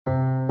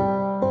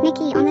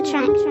Mickey on the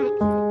track.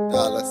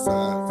 Dollar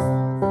signs.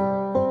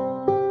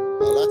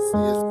 All I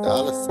see is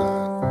dollar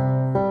signs.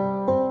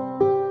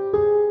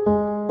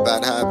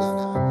 Bad habit.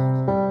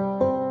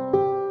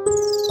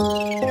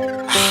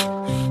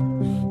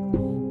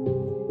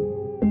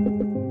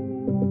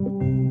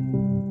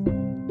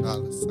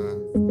 Dollar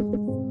signs.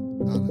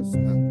 Dollar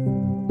signs.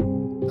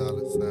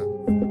 Dollar signs.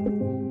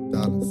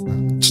 Dollar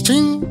signs.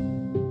 Ching.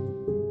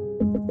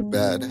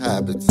 Bad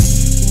habits.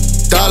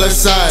 Dollar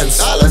signs.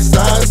 Dollar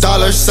signs.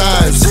 Dollar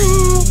signs.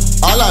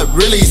 All I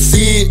really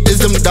see is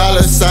them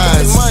dollar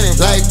signs.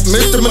 Like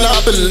Mr.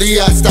 Monopoly,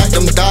 I stack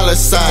them dollar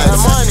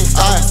signs.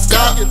 I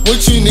got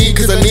what you need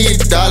cause I need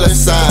dollar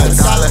signs.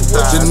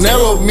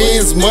 Dinero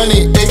means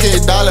money, aka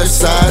dollar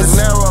signs.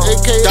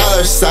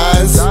 Dollar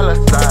signs.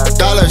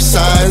 Dollar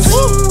signs.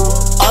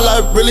 All I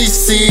really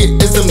see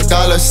is them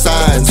dollar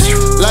signs.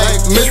 Like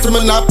Mr.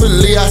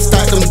 Monopoly, I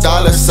stack them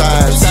dollar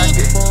signs.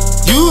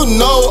 You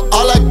know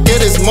all I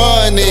get is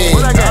money,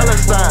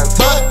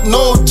 but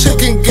no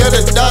chicken get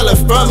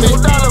 $1 from me.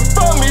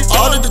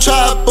 All the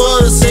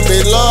trappers say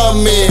they love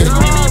me.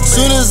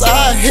 Soon as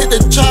I hit the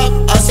trap,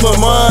 I smell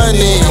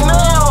money.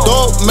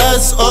 Don't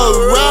mess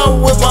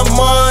around with my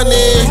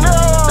money.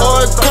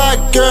 Or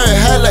cock your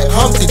head like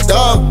Humpty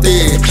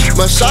Dumpty.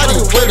 My shawty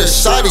with a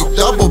shawty,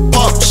 double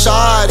pop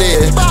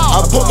shawty.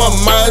 I put my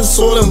mind,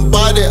 soul and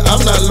body,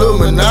 I'm not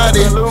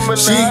Illuminati.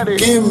 She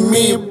give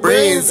me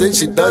brains and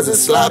she doesn't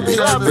slap it.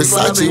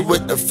 Versace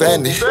with the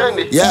Fendi,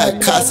 yeah,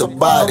 it costs a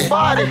body.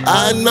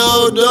 I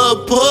know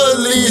the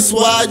police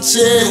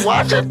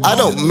watching. I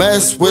don't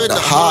mess with the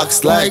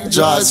hawks like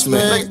Josh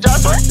Smith.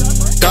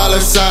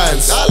 Dollar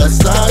signs,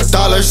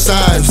 dollar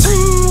signs.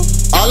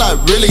 All I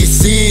really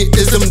see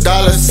is them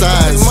dollar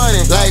signs.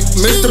 Like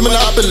Mr.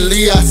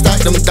 Monopoly, I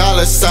stack them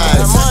dollar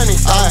signs.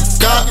 I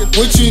got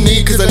what you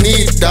need cause I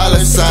need dollar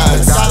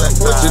signs.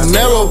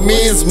 Dinero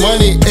means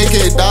money,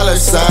 aka dollar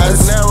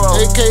signs.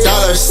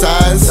 Dollar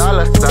signs.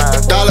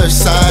 Dollar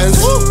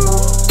signs.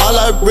 All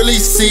I really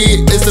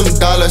see is them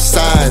dollar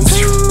signs.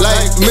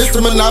 Like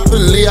Mr.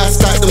 Monopoly, I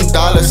stack them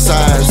dollar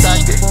signs.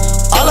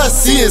 All I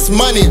see is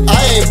money, I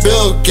ain't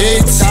Bill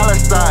Gates.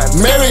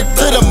 Married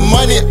to the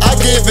money, I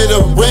gave it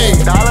a ring.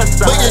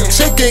 But your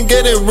chicken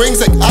getting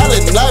rings like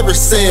Allen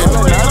Iverson.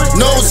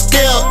 No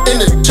scale in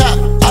the chop,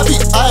 I be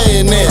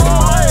eyeing it.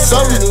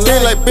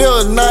 Something like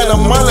Bill 9,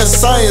 I'm on a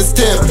science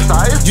tip.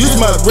 Use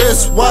my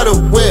wrist, water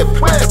whip.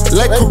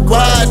 Like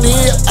karate,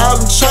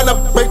 I'm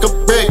tryna break a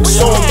brick.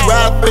 So I'm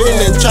rapping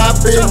and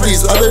chopping,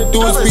 these other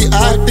dudes be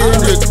acting.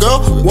 The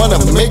girl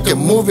wanna make a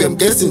movie, I'm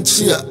guessing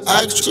she an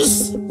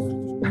actress.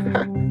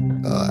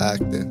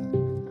 Acting.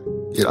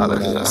 Get all that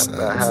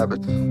bad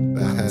habits.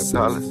 Bad habits.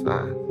 Dollar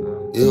signs.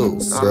 Ew,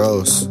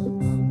 gross.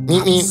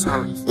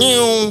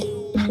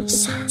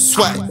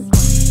 Sweat.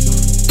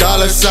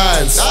 Dollar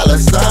signs.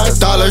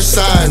 Dollar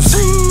signs.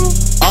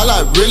 All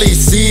I really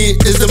see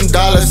is them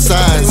dollar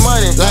signs.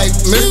 Like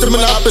Mr.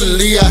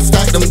 Monopoly, I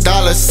stack them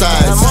dollar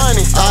signs.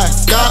 I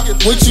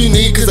got what you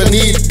need cause I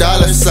need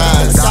dollar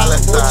signs.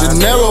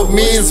 Dinero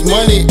means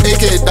money,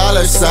 aka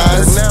dollar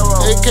signs.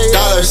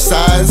 Dollar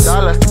signs.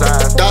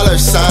 Dollar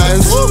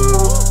signs.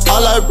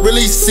 All I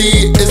really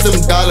see is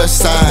them dollar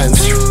signs.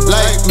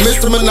 Like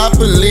Mr.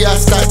 Monopoly, I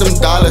stack them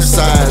dollar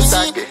signs.